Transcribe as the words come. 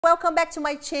Welcome back to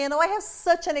my channel. I have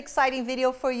such an exciting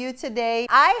video for you today.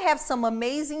 I have some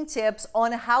amazing tips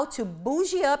on how to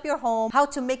bougie up your home, how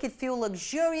to make it feel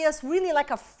luxurious, really like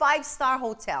a 5-star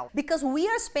hotel. Because we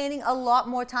are spending a lot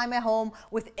more time at home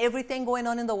with everything going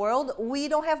on in the world. We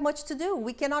don't have much to do.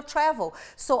 We cannot travel.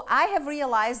 So I have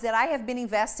realized that I have been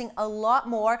investing a lot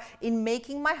more in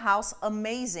making my house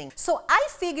amazing. So I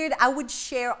figured I would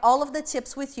share all of the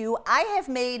tips with you. I have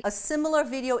made a similar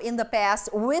video in the past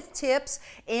with tips,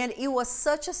 and it was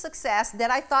such a success that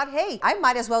I thought, hey, I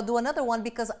might as well do another one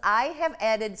because I have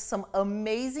added some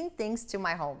amazing things to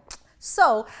my home.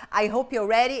 So I hope you're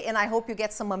ready, and I hope you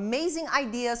get some amazing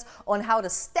ideas on how to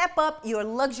step up your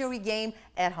luxury game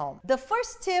at home. The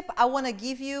first tip I want to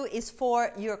give you is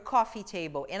for your coffee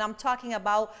table, and I'm talking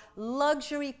about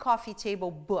luxury coffee table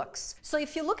books. So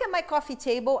if you look at my coffee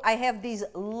table, I have these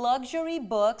luxury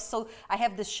books. So I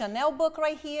have this Chanel book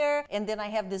right here, and then I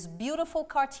have this beautiful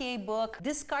Cartier book.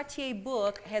 This Cartier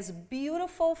book has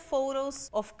beautiful photos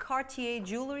of Cartier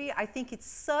jewelry. I think it's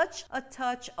such a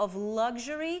touch of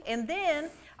luxury. And then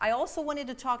I also wanted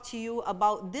to talk to you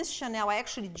about this Chanel. I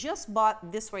actually just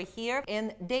bought this right here,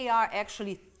 and they are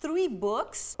actually 3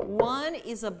 books. One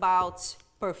is about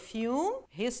perfume,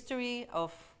 history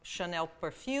of Chanel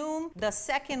perfume. The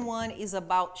second one is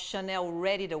about Chanel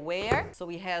ready to wear. So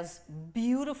it has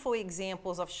beautiful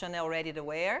examples of Chanel ready to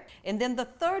wear. And then the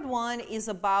third one is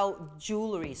about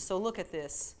jewelry. So look at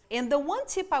this. And the one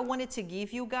tip I wanted to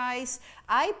give you guys,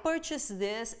 I purchased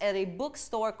this at a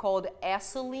bookstore called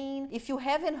Assouline. If you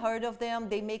haven't heard of them,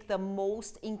 they make the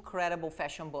most incredible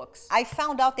fashion books. I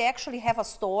found out they actually have a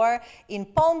store in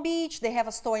Palm Beach. They have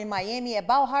a store in Miami at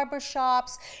Bal Harbour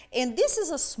Shops. And this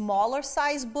is a smaller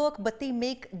size book, but they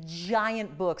make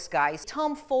giant books, guys.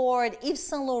 Tom Ford, Yves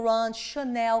Saint Laurent,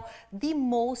 Chanel, the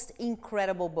most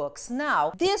incredible books.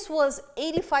 Now, this was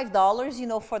 $85, you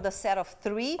know, for the set of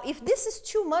 3. If this is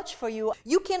too much for you,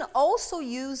 you can also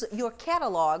use your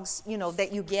catalogs, you know,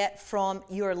 that you get from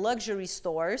your luxury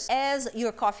stores as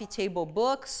your coffee table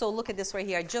book. So look at this right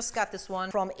here. I just got this one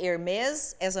from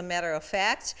Hermes, as a matter of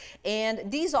fact,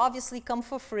 and these obviously come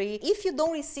for free. If you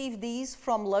don't receive these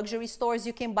from luxury stores,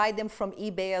 you can buy them from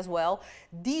eBay as well.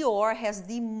 Dior has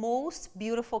the most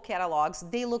beautiful catalogs.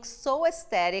 They look so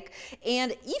aesthetic.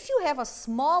 And if you have a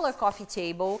smaller coffee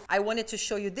table, I wanted to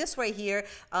show you this right here.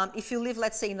 If you live,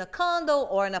 let's say, in a condo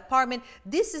or an apartment,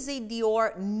 this is a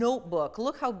Dior Notebook.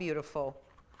 Look how beautiful.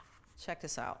 Check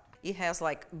this out. It has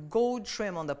like gold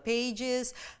trim on the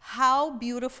pages. How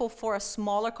beautiful for a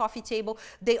smaller coffee table.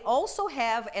 They also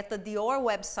have at the Dior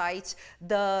website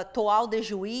the Toile de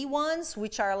Jouy ones,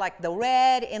 which are like the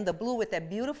red and the blue with that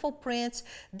beautiful print.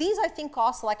 These I think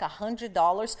cost like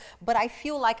 $100, but I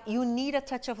feel like you need a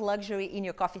touch of luxury in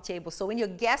your coffee table. So when your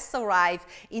guests arrive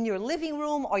in your living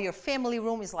room or your family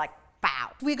room, is like,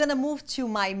 wow. We're gonna move to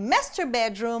my master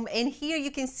bedroom, and here you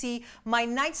can see my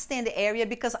nightstand area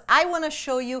because I wanna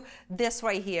show you this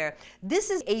right here.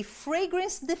 This is a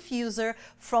fragrance diffuser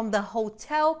from the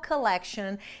hotel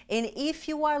collection, and if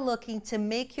you are looking to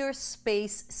make your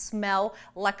space smell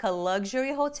like a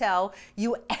luxury hotel,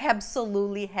 you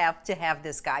absolutely have to have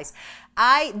this, guys.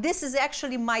 This is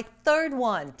actually my 3rd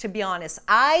one, to be honest.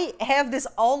 I have this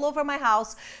all over my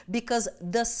house because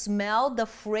the smell, the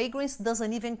fragrance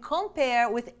doesn't even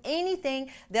compare with anything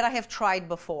that I have tried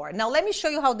before. Now, let me show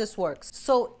you how this works.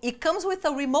 So it comes with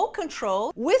a remote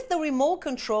control. With the remote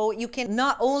control, you can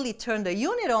not only turn the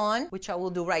unit on, which I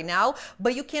will do right now,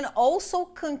 but you can also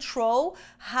control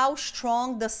how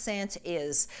strong the scent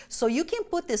is. So you can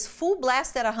put this full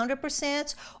blast at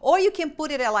 100%, or you can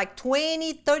put it at like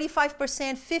 20, 35%,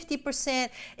 50%,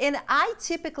 and I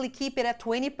typically keep it at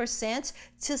 20%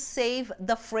 to save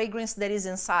the fragrance that is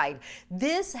inside.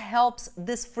 This helps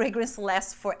this fragrance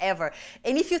last forever.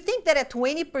 And if you think that at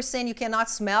 20% you cannot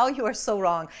smell, you are so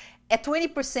wrong. At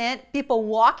 20%, people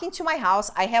walk into my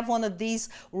house, I have one of these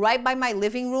right by my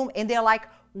living room, and they're like,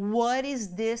 what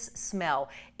is this smell?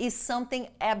 It's something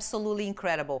absolutely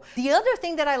incredible. The other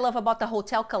thing that I love about the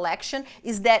hotel collection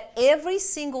is that every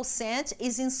single scent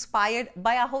is inspired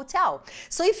by a hotel.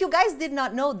 So if you guys did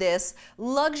not know this,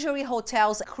 luxury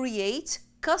hotels create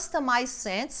customized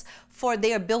scents for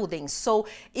their buildings. So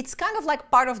it's kind of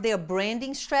like part of their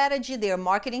branding strategy, their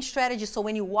marketing strategy. So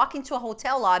when you walk into a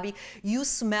hotel lobby, you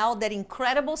smell that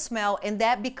incredible smell, and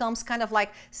that becomes kind of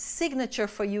like signature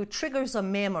for you, triggers a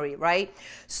memory, right?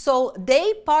 So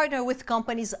they partner with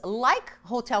companies like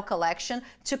Hotel Collection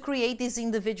to create these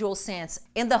individual scents.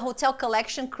 And the Hotel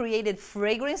Collection created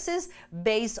fragrances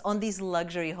based on these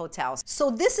luxury hotels.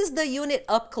 So this is the unit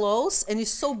up close, and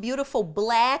it's so beautiful,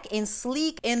 black and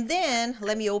sleek. And then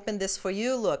let me open this for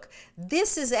you. Look,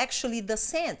 this is actually the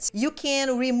scent. You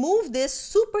can remove this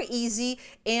super easy,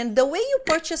 and the way you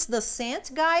purchase the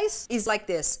scent, guys, is like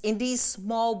this, in these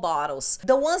small bottles.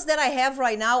 The ones that I have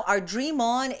right now are Dream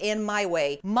On and My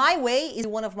Way. My Way is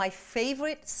one of my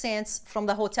favorite scents from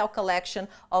the hotel collection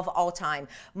of all time.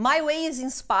 My Way is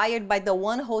inspired by the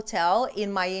one hotel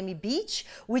in Miami Beach,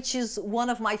 which is one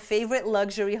of my favorite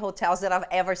luxury hotels that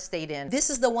I've ever stayed in. This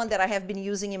is the one that I have been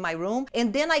using in my room,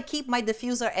 and then I keep my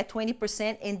diffuser at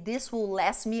 20%, and this will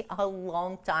last me a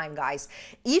long time, guys.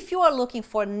 If you are looking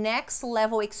for next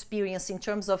level experience in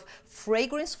terms of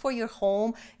fragrance for your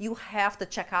home, you have to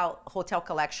check out Hotel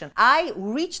Collection. I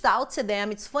reached out to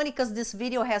them. It's funny because this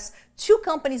video has two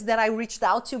companies that I reached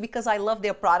out to because I love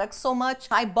their products so much.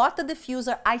 I bought the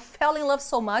diffuser. I fell in love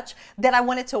so much that I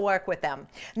wanted to work with them.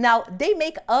 Now, they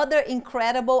make other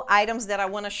incredible items that I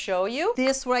want to show you.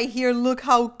 This right here, look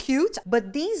how cute.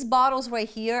 But these bottles right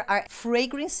here are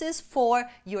fragrances for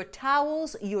your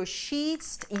towels, your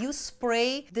sheets. You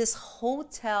spray this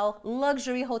hotel,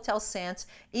 luxury hotel scent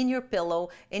in your pillow,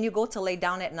 and you go to lay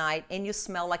down at night and you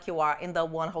smell like you are in the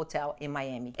one hotel in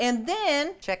Miami. And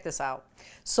then, check this out.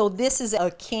 So this is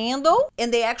a candle,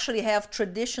 and they actually have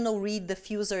traditional reed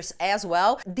diffusers as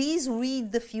well. These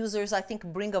reed diffusers, I think,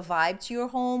 bring a vibe to your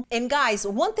home. And guys,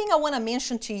 one thing I want to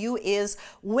mention to you is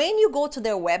when you go to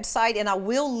their website, and I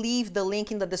will leave the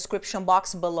link in the description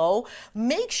box below,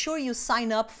 make sure you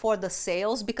sign up for the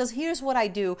sales, because here's what I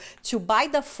do. To buy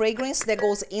the fragrance that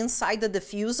goes inside the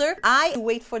diffuser, I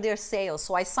wait for their sales.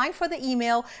 So I sign for the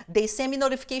email, they send me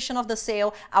notification of the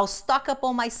sale, I'll stock up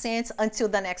on my scents until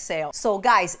the next sale. So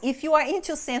guys, if you are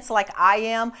into scents like I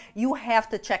am, you have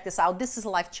to check this out. This is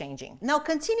life-changing. Now,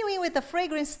 continuing with the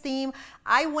fragrance theme,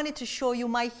 I wanted to show you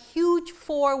my huge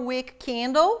 4-wick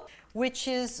candle, which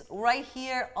is right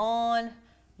here on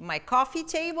my coffee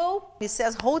table. It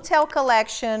says Hotel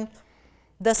Collection.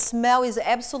 The smell is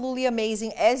absolutely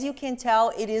amazing. As you can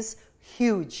tell, it is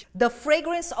huge. The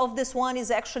fragrance of this one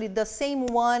is actually the same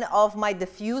one of my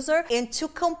diffuser. And to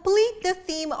complete the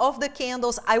theme of the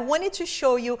candles, I wanted to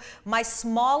show you my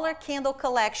smaller candle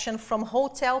collection from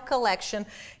Hotel Collection.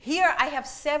 Here I have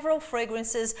several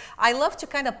fragrances. I love to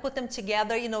kind of put them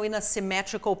together, you know, in a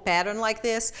symmetrical pattern like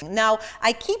this. Now,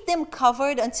 I keep them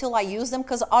covered until I use them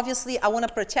because obviously I want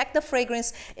to protect the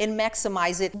fragrance and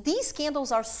maximize it. These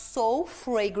candles are so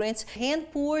fragrant,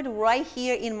 hand poured right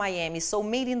here in Miami, so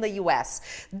made in the US.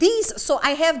 So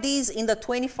I have these in the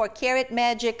 24 Karat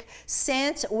Magic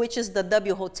scent, which is the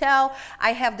W Hotel.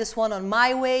 I have this one on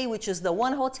My Way, which is the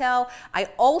One Hotel. I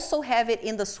also have it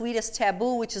in the Sweetest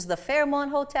Taboo, which is the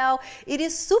Fairmont Hotel. It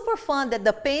is super fun that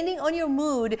depending on your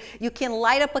mood, you can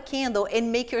light up a candle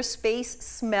and make your space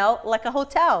smell like a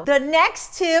hotel. The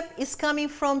next tip is coming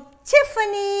from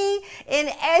Tiffany,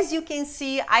 and as you can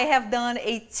see, I have done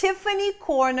a Tiffany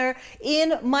corner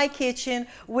in my kitchen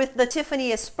with the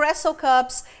Tiffany espresso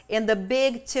cups and the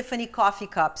big Tiffany coffee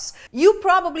cups. You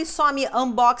probably saw me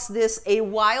unbox this a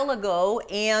while ago,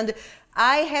 and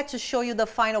I had to show you the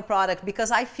final product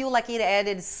because I feel like it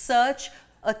added such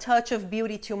a touch of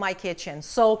beauty to my kitchen.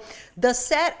 So the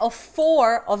set of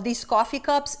 4 of these coffee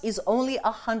cups is only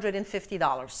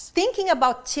 $150. Thinking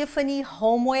about Tiffany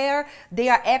homeware, they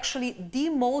are actually the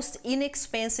most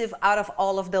inexpensive out of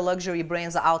all of the luxury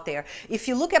brands out there. If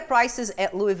you look at prices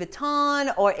at Louis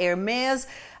Vuitton or Hermes,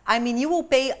 I mean, you will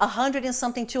pay $100 and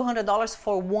something, $200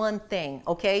 for one thing,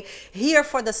 okay? Here,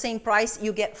 for the same price,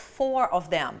 you get 4 of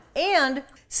them. And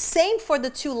same for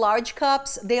the 2 large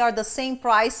cups. They are the same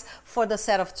price for the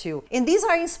set of 2. And these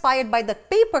are inspired by the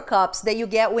paper cups that you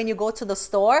get when you go to the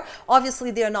store.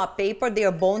 Obviously, they're not paper, they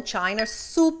are bone china,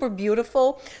 super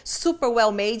beautiful, super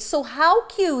well made. So how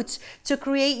cute to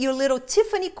create your little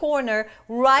Tiffany corner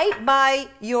right by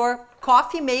your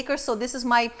coffee maker. So this is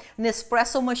my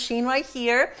Nespresso machine right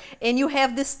here, and you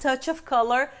have this touch of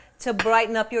color to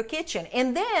brighten up your kitchen.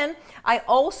 And then I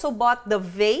also bought the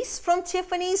vase from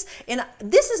Tiffany's, and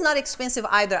this is not expensive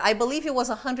either. I believe it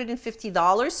was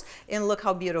 $150, and look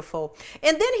how beautiful.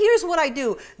 And then here's what I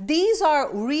do. These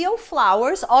are real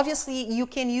flowers. Obviously you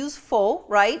can use faux,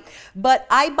 right? But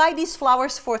I buy these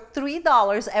flowers for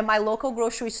 $3 at my local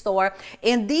grocery store,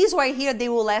 and these right here, they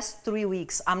will last 3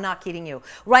 weeks. I'm not kidding you.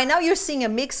 Right now you're seeing a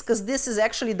mix because this is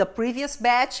actually the previous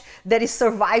batch that is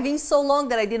surviving so long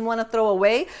that I didn't want to throw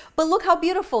away. But look how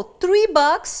beautiful,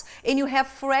 $3, and you have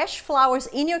fresh flowers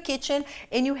in your kitchen,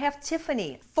 and you have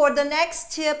Tiffany. For the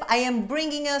next tip, I am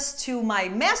bringing us to my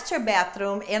master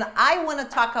bathroom, and I want to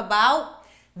talk about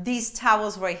these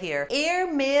towels right here.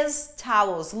 Hermes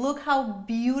towels. Look how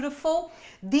beautiful.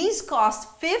 These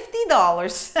cost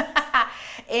 $50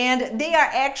 and they are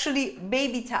actually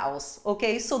baby towels,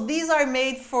 okay? So these are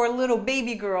made for little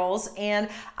baby girls and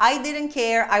I didn't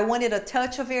care. I wanted a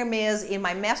touch of Hermes in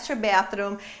my master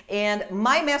bathroom, and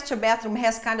my master bathroom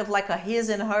has kind of like a his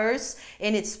and hers,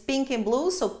 and it's pink and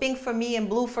blue, so pink for me and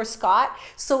blue for Scott.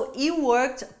 So it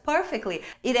worked perfectly.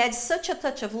 It adds such a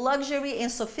touch of luxury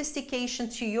and sophistication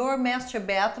to your master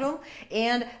bathroom,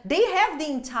 and they have the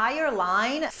entire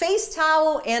line, face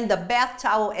towel and the bath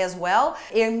towel as well.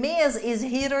 Hermes is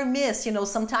hit or miss, you know,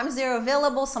 sometimes they're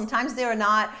available, sometimes they're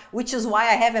not, which is why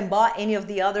I haven't bought any of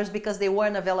the others, because they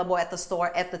weren't available at the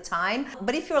store at the time.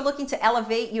 But if you're looking to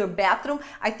elevate your bathroom,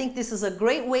 I think this is a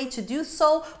great way to do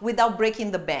so without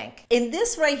breaking the bank. And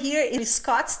this right here is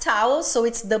Scott's towel, so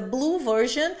it's the blue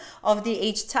version of the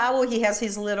H towel. He has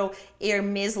his little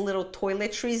Hermes little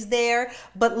toiletries there,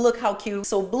 but look how cute.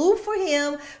 So blue for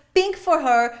him, pink for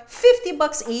her,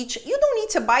 $50 each. You don't need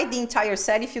to buy the entire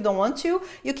set if you don't want to.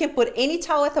 You can put any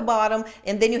towel at the bottom,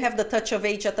 and then you have the touch of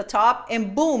H at the top,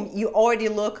 and boom, you already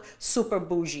look super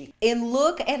bougie. And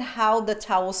look at how the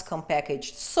towels come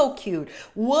packaged. So cute.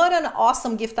 What an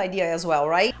awesome gift idea as well,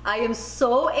 right? I am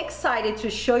so excited to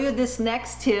show you this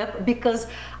next tip because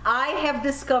I have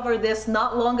discovered this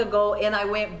not long ago and I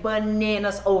went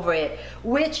bananas over it,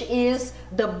 which is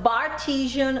the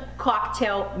Bartesian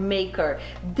cocktail maker.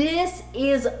 This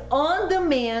is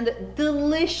on-demand,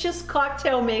 delicious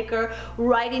cocktail maker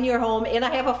right in your home. And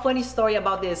I have a funny story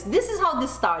about this. This is how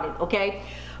this started, okay?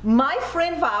 My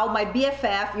friend Val, my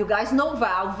BFF, you guys know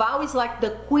Val. Val is like the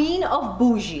queen of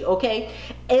bougie, okay?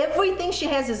 Everything she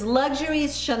has is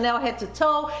luxuries, Chanel head to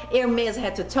toe, Hermes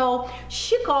head to toe.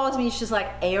 She calls me, she's like,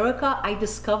 Erica, I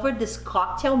discovered this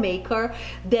cocktail maker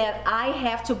that I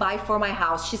have to buy for my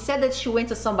house. She said that she went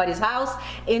to somebody's house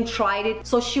and tried it.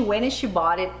 So she went and she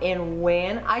bought it. And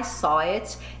when I saw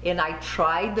it and I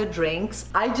tried the drinks,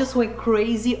 I just went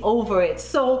crazy over it.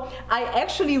 So I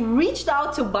actually reached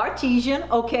out to Bartesian,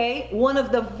 okay? One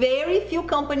of the very few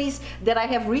companies that I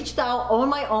have reached out on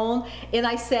my own. And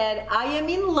I said, I am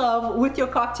in love with your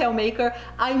cocktail maker.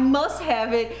 I must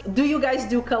have it. Do you guys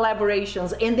do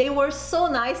collaborations? And they were so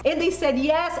nice. And they said,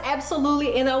 yes,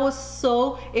 absolutely. And I was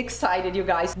so excited, you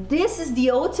guys. This is the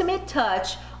ultimate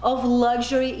touch of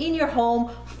luxury in your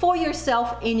home for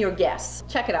yourself and your guests.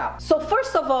 Check it out. So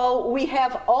first of all, we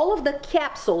have all of the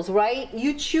capsules, right?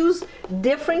 You choose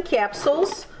different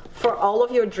capsules for all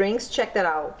of your drinks. Check that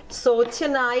out. So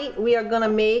tonight we are gonna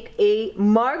make a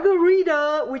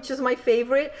margarita, which is my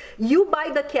favorite. You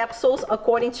buy the capsules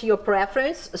according to your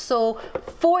preference. So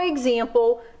for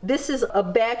example, this is a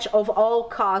batch of all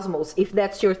Cosmos, if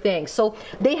that's your thing. So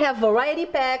they have variety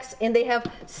packs and they have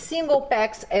single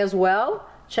packs as well.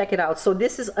 Check it out. So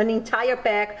this is an entire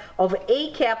pack of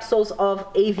 8 capsules of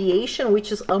aviation,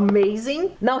 which is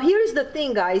amazing. Now here's the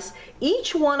thing, guys.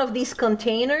 Each one of these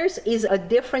containers is a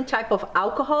different type of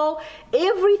alcohol.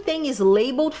 Everything is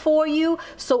labeled for you.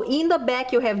 So in the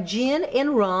back you have gin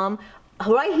and rum.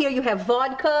 Right here you have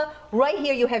vodka, right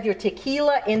here you have your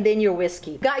tequila, and then your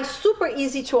whiskey. Guys, super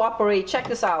easy to operate. Check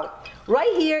this out.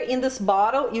 Right here in this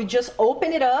bottle, you just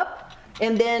open it up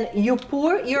and then you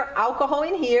pour your alcohol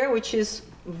in here, which is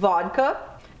vodka,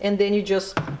 and then you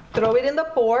just throw it in the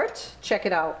port. Check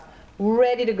it out.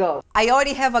 Ready to go. I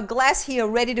already have a glass here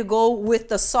ready to go with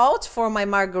the salt for my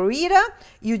margarita.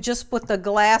 You just put the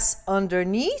glass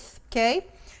underneath, okay?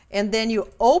 And then you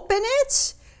open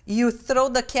it. You throw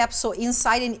the capsule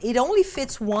inside, and it only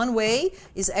fits one way.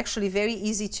 It's actually very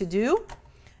easy to do.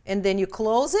 And then you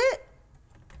close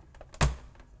it.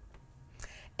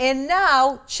 And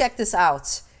now check this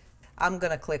out. I'm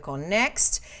gonna click on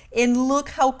next, and look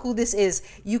how cool this is.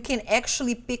 You can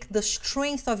actually pick the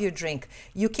strength of your drink.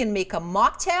 You can make a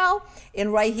mocktail,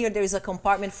 and right here there's a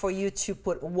compartment for you to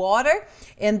put water,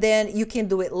 and then you can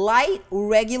do it light,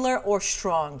 regular, or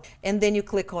strong. And then you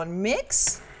click on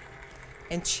mix,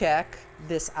 and check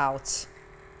this out.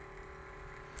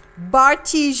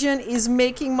 Bartesian is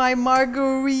making my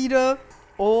margarita.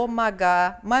 Oh my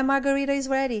God, my margarita is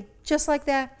ready, just like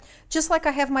that. Just like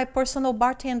I have my personal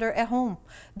bartender at home.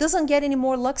 Doesn't get any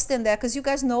more luxe than that, because you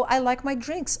guys know I like my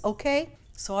drinks, okay?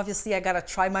 So obviously I gotta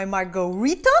try my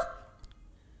margarita.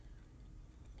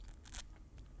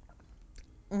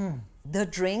 The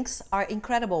drinks are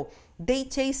incredible. They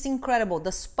taste incredible.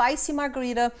 The spicy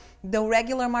margarita, the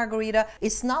regular margarita,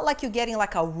 it's not like you're getting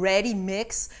like a ready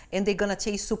mix and they're gonna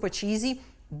taste super cheesy.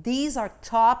 These are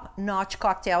top-notch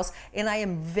cocktails, and I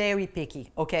am very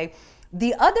picky, okay?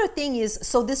 The other thing is,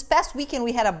 so this past weekend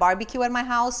we had a barbecue at my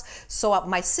house. So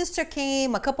my sister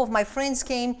came, a couple of my friends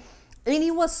came. And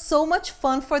it was so much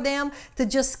fun for them to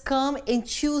just come and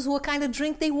choose what kind of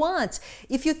drink they want.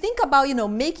 If you think about, you know,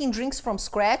 making drinks from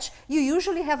scratch, you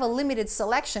usually have a limited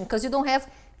selection because you don't have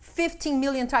 15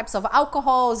 million types of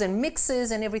alcohols and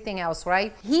mixes and everything else,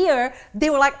 right? Here, they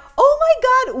were like, oh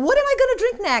my God, what am I gonna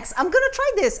drink next? I'm gonna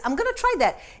try this, I'm gonna try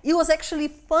that. It was actually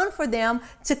fun for them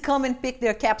to come and pick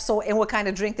their capsule and what kind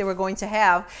of drink they were going to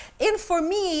have. And for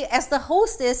me, as the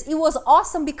hostess, it was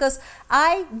awesome because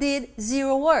I did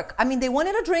zero work. I mean, they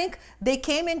wanted a drink, they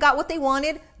came and got what they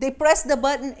wanted, they pressed the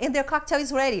button and their cocktail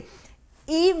is ready.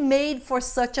 It made for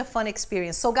such a fun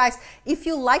experience. So guys, if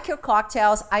you like your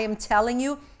cocktails, I am telling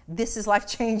you, this is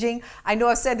life-changing. I know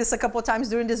I've said this a couple of times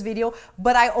during this video,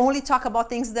 but I only talk about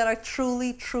things that I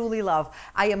truly, truly love.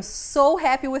 I am so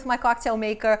happy with my cocktail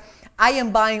maker. I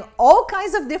am buying all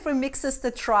kinds of different mixes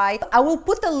to try. I will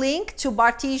put the link to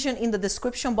Bartesian in the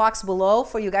description box below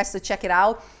for you guys to check it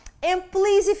out. And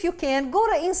please, if you can, go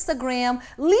to Instagram,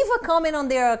 leave a comment on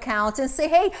their account and say,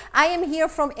 hey, I am here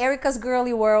from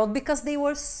Ericasgirlyworld, because they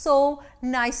were so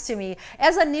nice to me.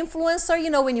 As an influencer, you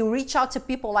know, when you reach out to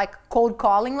people like cold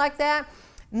calling like that,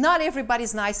 not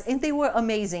everybody's nice, and they were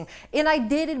amazing. And I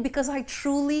did it because I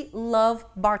truly love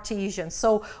Bartesian.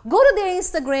 So go to their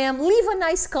Instagram, leave a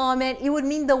nice comment. It would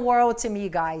mean the world to me,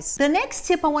 guys. The next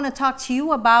tip I want to talk to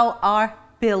you about are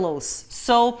pillows.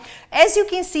 So as you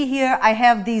can see here, I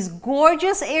have these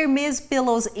gorgeous Hermes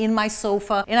pillows in my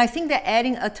sofa, and I think they're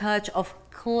adding a touch of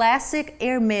classic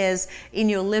Hermes in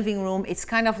your living room. It's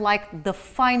kind of like the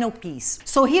final piece.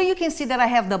 So here you can see that I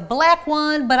have the black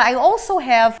one, but I also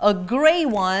have a gray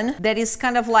one that is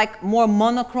kind of like more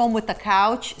monochrome with the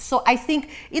couch. So I think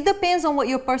it depends on what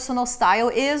your personal style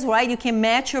is, right? You can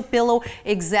match your pillow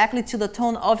exactly to the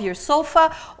tone of your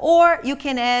sofa, or you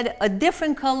can add a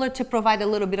different color to provide a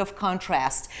little bit of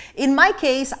contrast. In my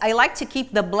case, I like to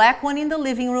keep the black one in the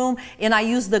living room, and I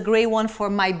use the gray one for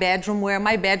my bedroom, where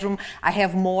my bedroom I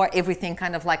have more everything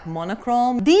kind of like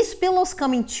monochrome. These pillows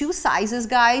come in two sizes,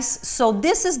 guys. So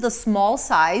this is the small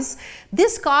size.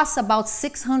 This costs about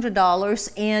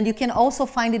 $600, and you can also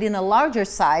find it in a larger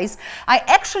size. I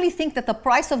actually think that the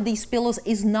price of these pillows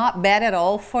is not bad at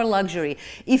all for luxury.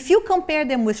 If you compare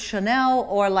them with Chanel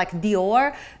or like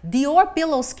Dior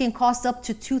pillows can cost up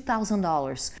to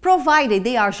 $2,000, provided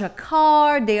they are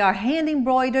jacquard, they are hand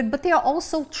embroidered, but they are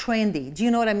also trendy. Do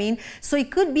you know what I mean? So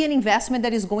it could be an investment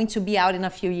that is going to be out in a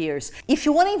few years. If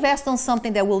you want to invest on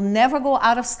something that will never go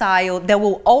out of style, that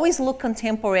will always look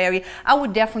contemporary, I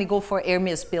would definitely go for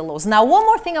Hermes pillows. Now, one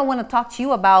more thing I want to talk to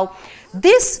you about.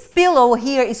 This pillow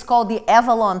here is called the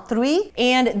Avalon 3,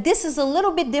 and this is a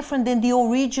little bit different than the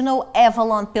original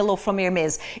Avalon pillow from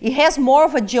Hermes. It has more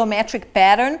of a geometric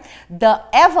pattern. The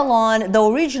Avalon, the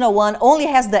original one, only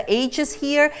has the H's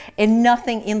here and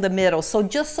nothing in the middle. So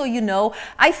just so you know,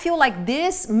 I feel like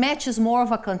this matches more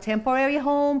of a contemporary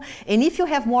home, and if you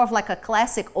have more of like a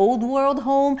classic old world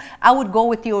home, I would go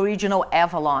with the original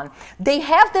Avalon. They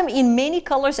have them in many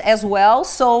colors as well,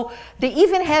 so they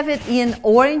even have it in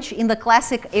orange, in the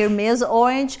classic Hermes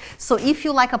orange. So if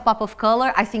you like a pop of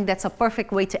color, I think that's a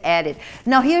perfect way to add it.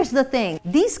 Now here's the thing,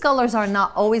 these colors are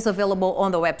not always available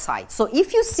on the website. So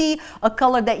if you see a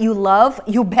color that you love,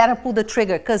 you better pull the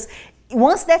trigger, because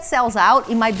once that sells out,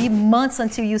 it might be months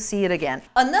until you see it again.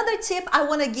 Another tip I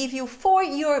want to give you for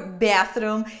your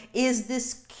bathroom is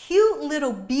this cute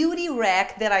little beauty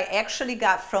rack that I actually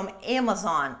got from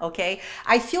Amazon, okay?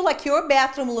 I feel like your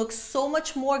bathroom looks so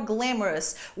much more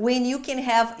glamorous when you can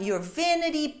have your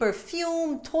vanity,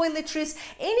 perfume, toiletries,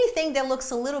 anything that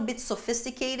looks a little bit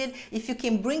sophisticated. If you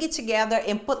can bring it together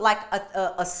and put like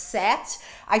a set,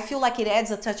 I feel like it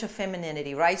adds a touch of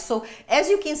femininity, right? So as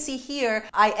you can see here,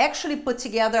 I actually put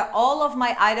together all of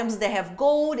my items that have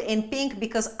gold and pink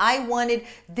because I wanted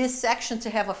this section to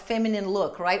have a feminine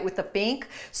look, right, with the pink.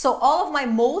 So all of my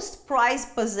most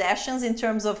prized possessions in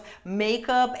terms of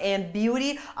makeup and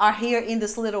beauty are here in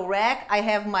this little rack. I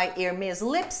have my Hermes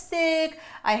lipstick,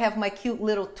 I have my cute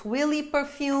little Twilly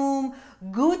perfume,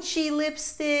 Gucci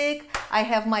lipstick, I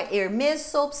have my Hermes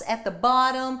soaps at the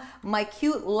bottom, my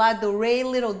cute Ladurée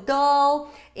little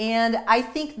doll, and I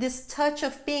think this touch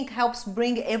of pink helps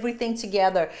bring everything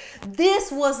together.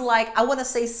 This was like, I want to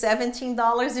say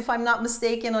 $17 if I'm not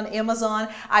mistaken on Amazon.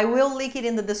 I will link it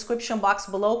in the description box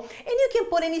below, and you can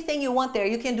put anything you want there.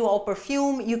 You can do all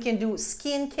perfume, you can do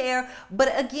skincare,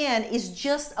 but again, it's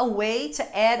just a way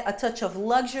to add a touch of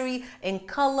luxury and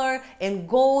color and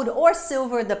gold or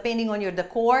silver depending on your your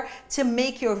decor to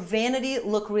make your vanity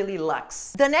look really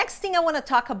luxe. The next thing I want to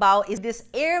talk about is this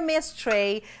Hermes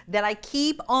tray that I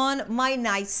keep on my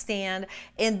nightstand,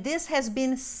 and this has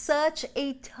been such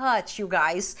a touch, you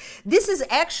guys. This is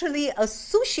actually a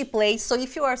sushi plate, so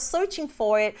if you are searching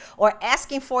for it or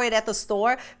asking for it at the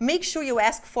store, make sure you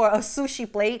ask for a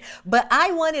sushi plate. But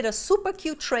I wanted a super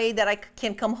cute tray that I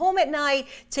can come home at night,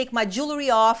 take my jewelry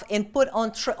off, and put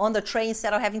on the tray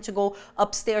instead of having to go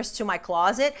upstairs to my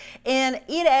closet. And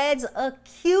it adds a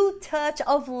cute touch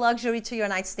of luxury to your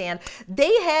nightstand.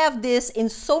 They have this in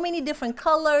so many different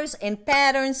colors and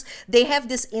patterns. They have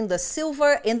this in the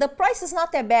silver, and the price is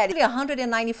not that bad. It's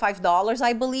 $195,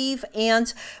 I believe.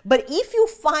 But if you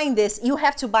find this, you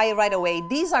have to buy it right away.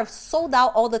 These are sold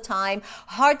out all the time,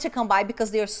 hard to come by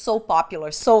because they're so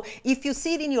popular. So if you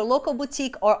see it in your local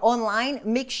boutique or online,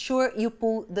 make sure you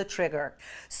pull the trigger.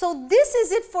 So this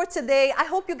is it for today. I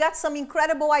hope you got some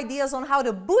incredible ideas on how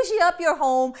to bougie up your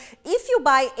home. If you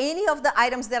buy any of the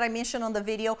items that I mentioned on the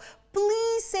video,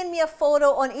 please send me a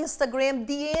photo on Instagram,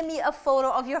 DM me a photo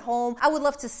of your home. I would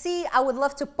love to see, I would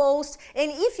love to post.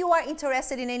 And if you are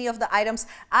interested in any of the items,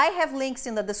 I have links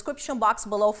in the description box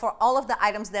below for all of the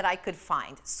items that I could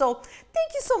find. So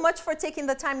thank you so much for taking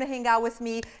the time to hang out with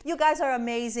me. You guys are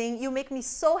amazing. You make me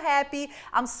so happy.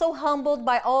 I'm so humbled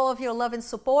by all of your love and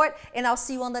support, and I'll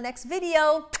see you on the next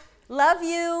video. Love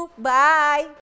you. Bye.